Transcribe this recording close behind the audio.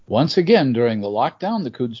Once again, during the lockdown,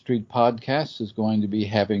 the Coode Street podcast is going to be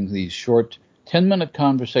having these short 10-minute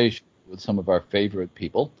conversations with some of our favorite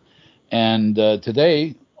people. And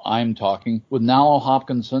today I'm talking with Nalo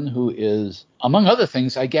Hopkinson, who is, among other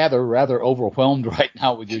things, I gather, rather overwhelmed right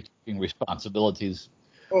now with your teaching responsibilities.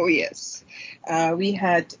 Oh, yes. We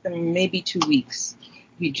had maybe 2 weeks.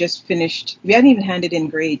 We just finished. We hadn't even handed in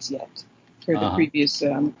grades yet for the previous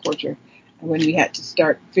quarter, when we had to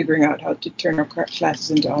start figuring out how to turn our classes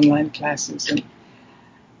into online classes. And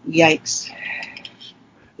yikes.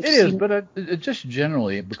 It is, but just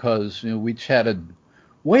generally, because we chatted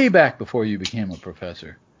way back before you became a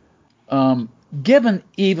professor. Given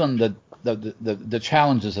even the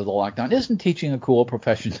challenges of the lockdown, isn't teaching a cool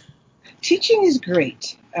profession? Teaching is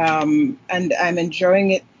great, and I'm enjoying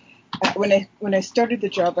it. When I started the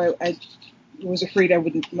job, I was afraid I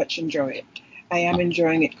wouldn't much enjoy it. I am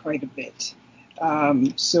enjoying it quite a bit,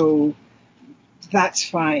 so that's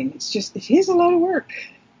fine. It's just it is a lot of work.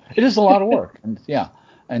 It is a lot of work, and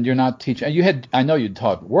and you're not teaching. I know you'd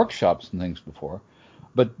taught workshops and things before,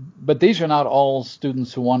 but these are not all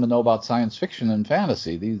students who want to know about science fiction and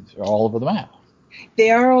fantasy. These are all over the map. They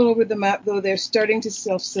are all over the map, though they're starting to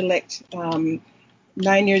self-select.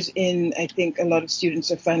 9 years in, I think a lot of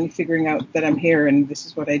students are finally figuring out that I'm here and this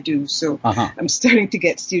is what I do. So I'm starting to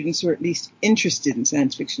get students who are at least interested in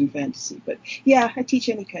science fiction and fantasy. But yeah, I teach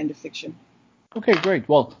any kind of fiction. Okay, great.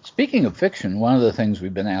 Well, speaking of fiction, one of the things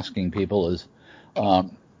we've been asking people is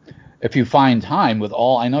if you find time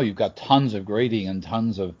I know you've got tons of grading and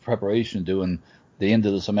tons of preparation to do and the end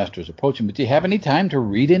of the semester is approaching, but do you have any time to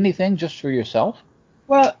read anything just for yourself?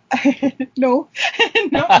 Well, no,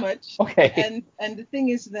 not much. Okay. And the thing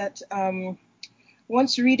is that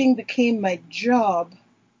once reading became my job,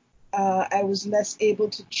 I was less able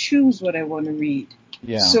to choose what I want to read.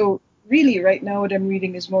 Yeah. So really, right now, what I'm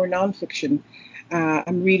reading is more nonfiction.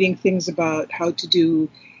 I'm reading things about how to do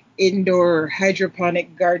indoor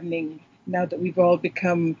hydroponic gardening now that we've all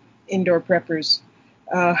become indoor preppers.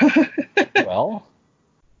 Well.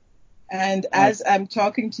 And as I'm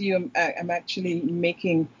talking to you, I'm actually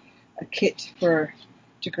making a kit to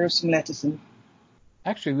grow some lettuce in.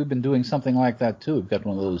 Actually, we've been doing something like that, too. We've got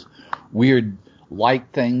one of those weird light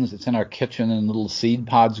things. It's in our kitchen, and little seed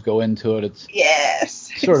pods go into it. It's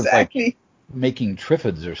sort of like making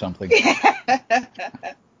triffids or something.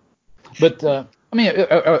 But,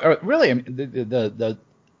 really, the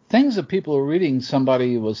things that people are reading,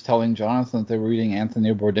 somebody was telling Jonathan that they were reading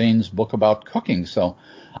Anthony Bourdain's book about cooking. So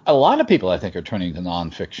a lot of people, I think, are turning to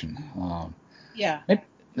nonfiction.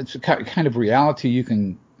 It's a kind of reality you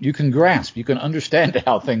can grasp. You can understand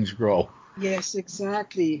how things grow. Yes,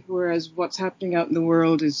 exactly. Whereas what's happening out in the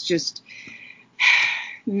world is just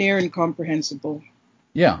near incomprehensible.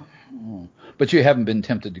 Yeah. But you haven't been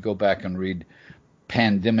tempted to go back and read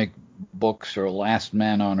pandemic books or Last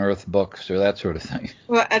Man on Earth books or that sort of thing?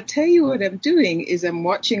 Well, I'll tell you what I'm doing is I'm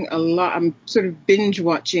watching a lot. I'm sort of binge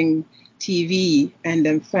watching TV, and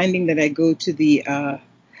I'm finding that I go to the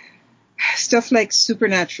stuff like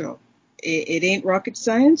Supernatural. It ain't rocket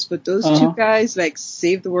science, but those two guys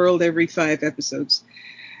save the world every 5 episodes.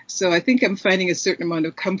 So I think I'm finding a certain amount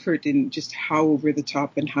of comfort in just how over the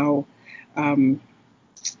top and how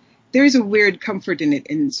there is a weird comfort in it,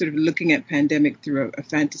 in sort of looking at pandemic through a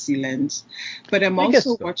fantasy lens. But I'm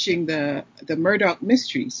also watching the Murdoch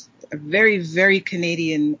Mysteries, a very, very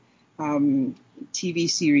Canadian TV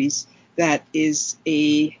series that is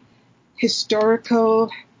a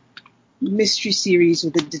historical mystery series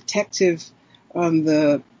with a detective on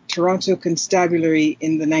the Toronto Constabulary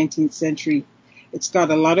in the 19th century. It's got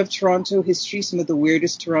a lot of Toronto history, some of the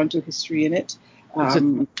weirdest Toronto history in it. Is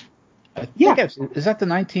that the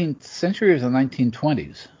 19th century or the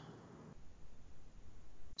 1920s?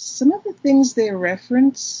 Some of the things they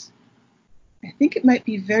reference, I think it might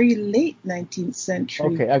be very late 19th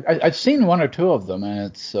century. Okay, I've seen one or two of them,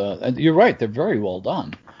 and it's you're right, they're very well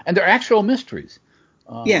done. And they're actual mysteries.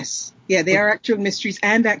 Yes. Yeah, they are actual mysteries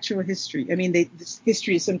and actual history. I mean, this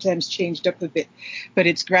history is sometimes changed up a bit, but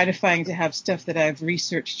it's gratifying to have stuff that I've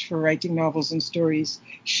researched for writing novels and stories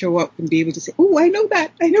show up and be able to say, oh, I know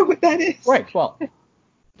that. I know what that is. Right. Well,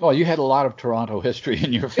 you had a lot of Toronto history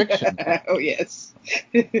in your fiction. Oh, yes.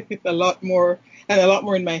 A lot more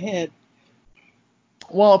in my head.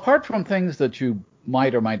 Well, apart from things that you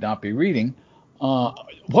might or might not be reading,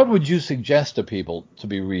 what would you suggest to people to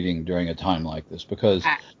be reading during a time like this? Because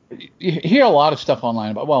you hear a lot of stuff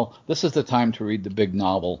online about, well, this is the time to read the big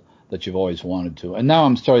novel that you've always wanted to. And now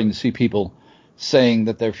I'm starting to see people saying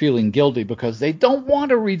that they're feeling guilty because they don't want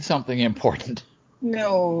to read something important.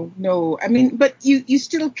 No. I mean, but you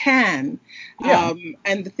still can. Yeah.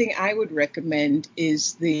 And the thing I would recommend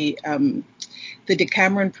is the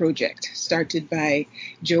Decameron Project, started by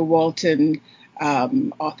Joe Walton,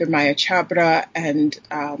 author Maya Chabra, and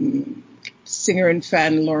singer and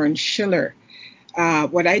fan Lauren Schiller.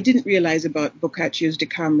 What I didn't realize about Boccaccio's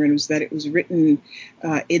Decameron was that it was written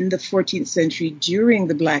in the 14th century during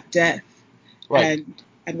the Black Death. Right.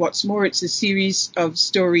 And what's more, it's a series of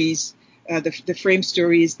stories, the frame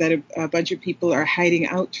stories that a bunch of people are hiding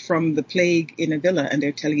out from the plague in a villa, and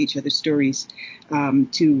they're telling each other stories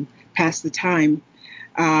to pass the time.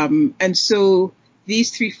 And so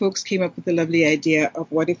these three folks came up with the lovely idea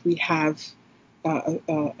of what if we have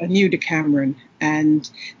a new Decameron, and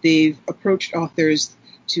they've approached authors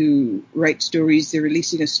to write stories. They're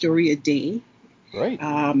releasing a story a day, Right.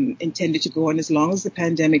 intended to go on as long as the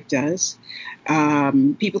pandemic does.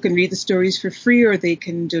 People can read the stories for free, or they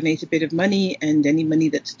can donate a bit of money, and any money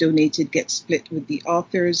that's donated gets split with the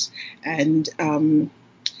authors and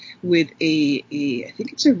with I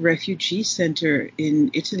think it's a refugee center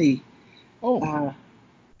in Italy. Oh.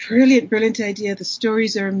 Brilliant idea. The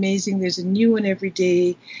stories are amazing. There's a new one every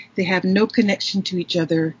day. They have no connection to each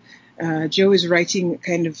other. Joe is writing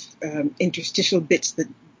kind of interstitial bits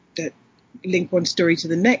that link one story to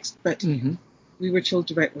the next, but we were told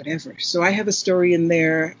to write whatever. So I have a story in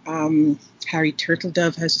there. Harry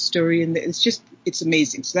Turtledove has a story in there. It's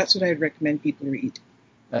amazing. So that's what I'd recommend people read.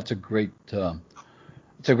 That's a great.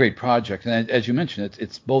 It's a great project, and as you mentioned,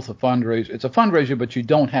 it's both a fundraiser. It's a fundraiser, but you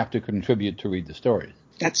don't have to contribute to read the stories.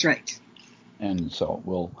 That's right. And so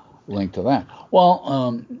we'll link to that.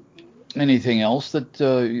 Well, anything else that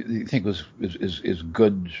you think is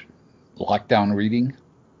good lockdown reading?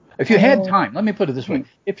 If you had time, let me put it this way: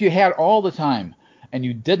 if you had all the time and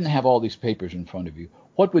you didn't have all these papers in front of you,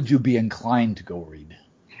 what would you be inclined to go read?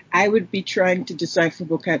 I would be trying to decipher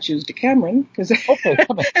Boccaccio's Decameron, because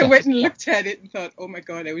I went and looked at it and thought, oh my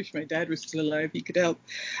God, I wish my dad was still alive. He could help.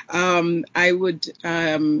 I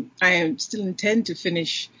still intend to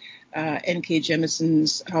finish N.K.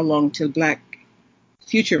 Jemison's How Long Till Black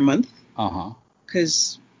Future Month.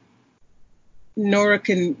 Because Nora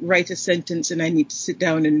can write a sentence and I need to sit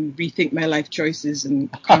down and rethink my life choices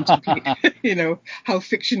and contemplate, how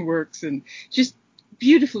fiction works, and just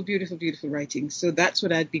beautiful writing. So that's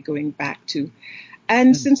what I'd be going back to.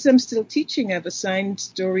 And since I'm still teaching, I've assigned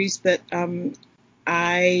stories that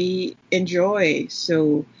I enjoy.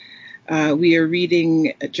 So we are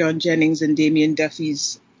reading John Jennings and Damien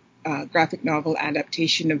Duffy's graphic novel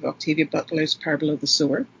adaptation of Octavia Butler's Parable of the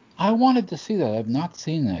Sower. I wanted to see that. I've not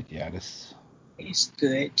seen that yet. It's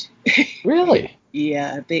good. Really?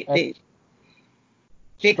 Yeah, they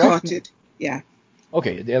caught it. Yeah.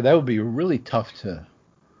 Okay, yeah, that would be really tough to.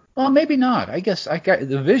 Well, maybe not. I guess the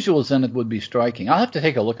visuals in it would be striking. I'll have to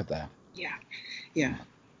take a look at that. Yeah.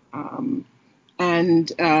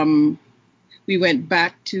 And we went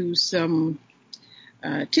back to some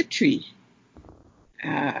Tiptree.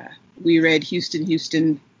 We read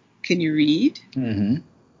Houston, Can You Read?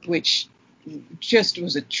 Which just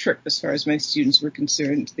was a trip as far as my students were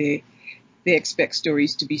concerned. They expect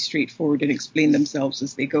stories to be straightforward and explain themselves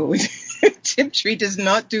as they go. Tiptree does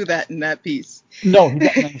not do that in that piece. No,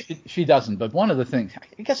 she doesn't. But one of the things,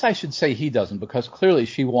 I guess I should say he doesn't, because clearly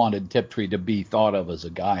she wanted Tiptree to be thought of as a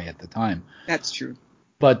guy at the time. That's true.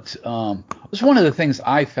 But it was one of the things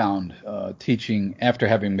I found teaching after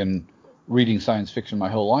having been reading science fiction my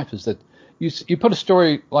whole life, is that you put a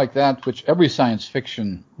story like that, which every science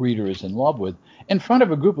fiction reader is in love with, in front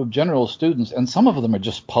of a group of general students, and some of them are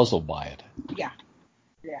just puzzled by it. Yeah.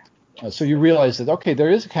 So you realize that, okay, there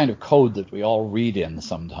is a kind of code that we all read in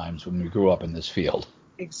sometimes when we grew up in this field.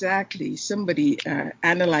 Exactly. Somebody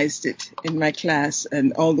analyzed it in my class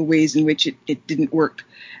and all the ways in which it didn't work.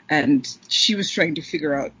 And she was trying to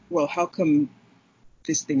figure out, well, how come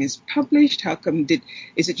this thing is published?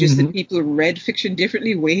 Is it just that people read fiction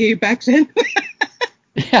differently way back then?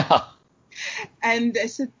 Yeah. And I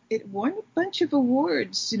said, it won a bunch of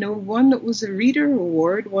awards, one that was a reader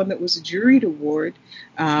award, one that was a juried award.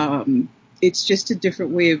 It's just a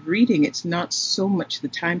different way of reading. It's not so much the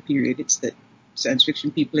time period. It's that science fiction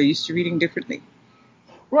people are used to reading differently.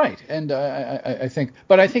 Right. And I think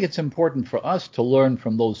it's important for us to learn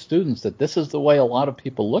from those students that this is the way a lot of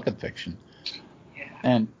people look at fiction. Yeah.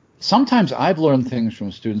 And sometimes I've learned things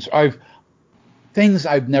from students. Things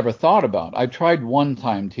I've never thought about. I tried one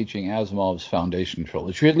time teaching Asimov's Foundation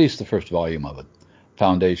trilogy, at least the first volume of it,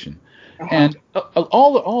 Foundation. And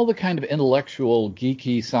all the kind of intellectual,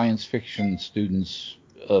 geeky science fiction students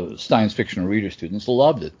science fiction reader students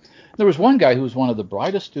loved it. There was one guy who was one of the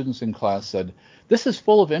brightest students in class said, "This is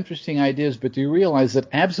full of interesting ideas, but do you realize that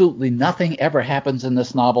absolutely nothing ever happens in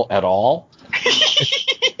this novel at all?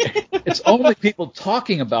 It's only people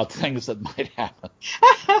talking about things that might happen."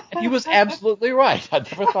 And he was absolutely right. I'd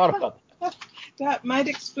never thought about that. That might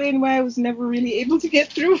explain why I was never really able to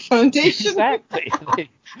get through Foundation. Exactly.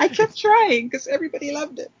 I kept trying because everybody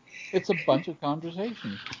loved it. It's a bunch of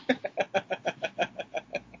conversations.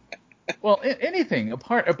 Well, anything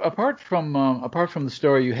apart from the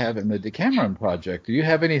story you have in the Decameron Project, do you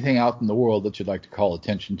have anything out in the world that you'd like to call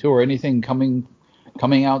attention to, or anything coming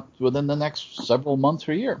out within the next several months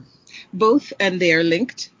or year? Both, and they are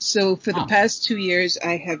linked. So for the past 2 years,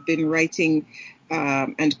 I have been writing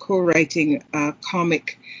and co-writing a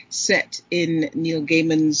comic set in Neil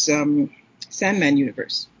Gaiman's Sandman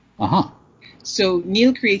universe. So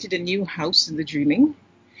Neil created a new house in the Dreaming.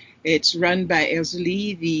 It's run by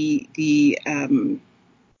Elzali, the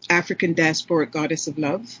African diasporic goddess of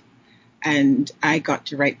love, and I got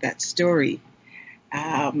to write that story.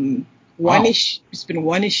 It's been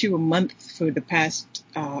one issue a month for the past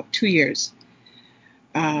 2 years.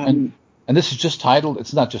 And this is just titled.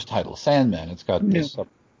 It's not just titled Sandman. It's got this.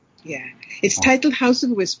 Yeah, it's titled House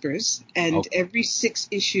of Whispers, and every 6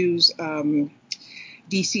 issues,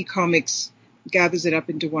 DC Comics gathers it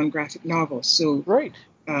up into one graphic novel. So great.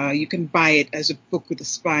 You can buy it as a book with a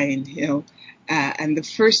spine, and the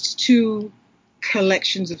first 2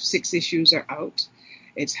 collections of 6 issues are out.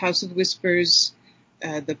 It's House of Whispers,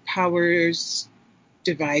 The Powers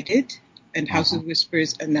Divided, and House of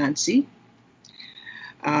Whispers, Anansi.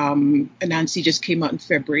 Anansi just came out in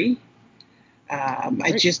February.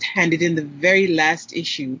 I just handed in the very last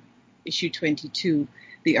issue 22.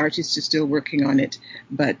 The artists are still working on it,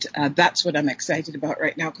 but that's what I'm excited about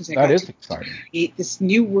right now, because I got to create this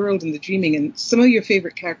new world in the Dreaming, and some of your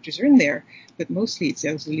favorite characters are in there, but mostly it's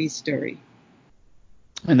Elzali's story.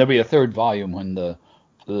 And there'll be a 3rd volume when the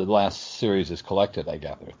last series is collected, I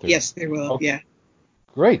gather. Yes, there will. Okay. Yeah.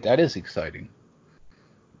 Great, that is exciting.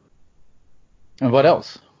 And what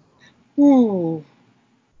else? Oh,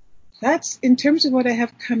 that's in terms of what I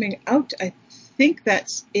have coming out. I think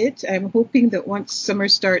that's it. I'm hoping that once summer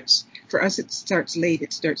starts, for us it starts late.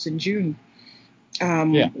 It starts in June.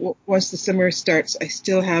 Once the summer starts, I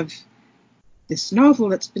still have this novel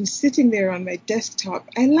that's been sitting there on my desktop.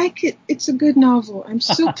 I like it. It's a good novel. I'm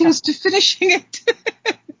so close to finishing it.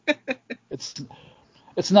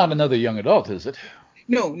 It's not another young adult, is it?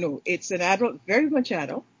 No. It's an adult, very much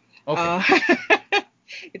adult. Okay.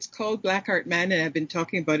 It's called Blackheart Man, and I've been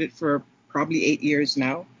talking about it for probably 8 years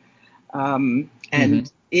now.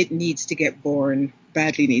 And it needs to get born,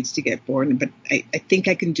 badly needs to get born, but I think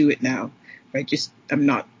I can do it now. If I'm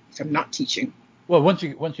not teaching. Well, once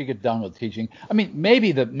you get done with teaching, I mean,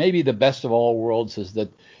 maybe the best of all worlds is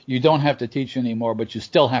that you don't have to teach anymore, but you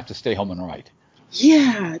still have to stay home and write.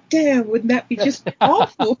 Yeah, damn, wouldn't that be just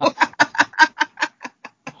awful?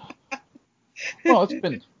 Well, it's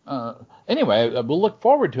been anyway. We'll look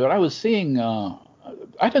forward to it. I was seeing.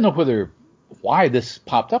 I don't know why this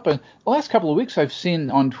popped up. In the last couple of weeks, I've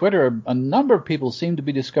seen on Twitter a number of people seem to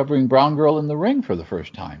be discovering Brown Girl in the Ring for the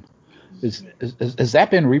first time. Has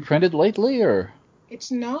that been reprinted lately, or?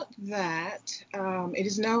 It's not that. It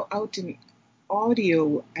is now out in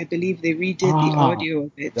audio. I believe they redid the audio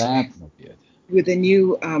of it. That might be it. With a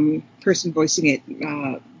new person voicing it,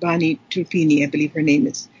 Bani Turpini, I believe her name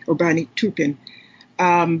is, or Bani Turpin.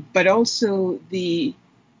 But also the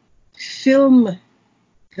film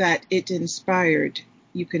that it inspired,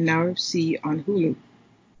 you can now see on Hulu.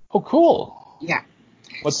 Oh, cool. Yeah.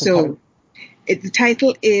 What's the title? The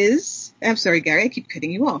title is, I'm sorry, Gary, I keep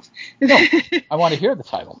cutting you off. No, I want to hear the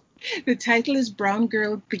title. The title is Brown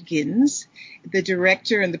Girl Begins. The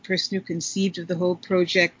director and the person who conceived of the whole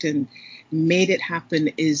project and made it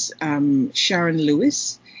happen is Sharon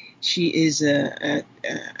Lewis. She is a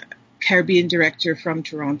Caribbean director from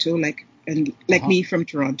Toronto, like me from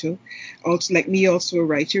Toronto. Also, like me, also a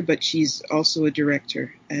writer, but she's also a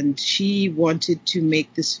director. And she wanted to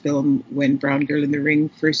make this film when Brown Girl in the Ring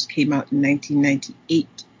first came out in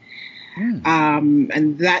 1998.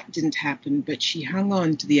 And that didn't happen, but she hung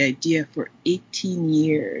on to the idea for 18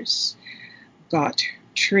 years, got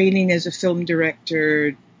training as a film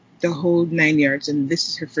director, the whole 9 yards, and this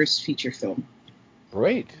is her first feature film.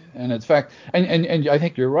 Great. And in fact, and I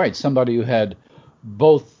think you're right, somebody who had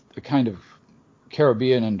both a kind of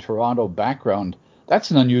Caribbean and Toronto background,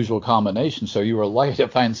 that's an unusual combination, so you were lucky to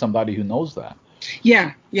find somebody who knows that.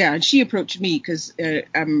 Yeah, and she approached me because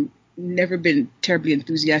never been terribly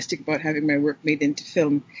enthusiastic about having my work made into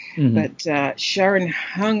film. But Sharon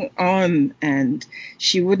hung on, and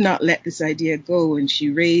she would not let this idea go. And she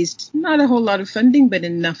raised not a whole lot of funding, but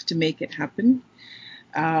enough to make it happen.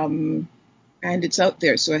 And it's out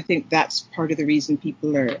there. So I think that's part of the reason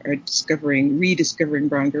people are rediscovering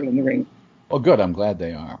Brown Girl in the Ring. Well, good. I'm glad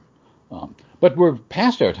they are. But we're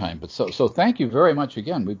past our time. But so thank you very much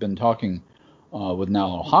again. We've been talking with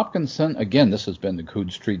Nalo Hopkinson. Again, this has been the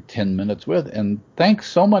Coode Street 10 Minutes With, and thanks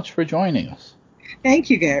so much for joining us. Thank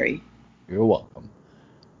you, Gary. You're welcome.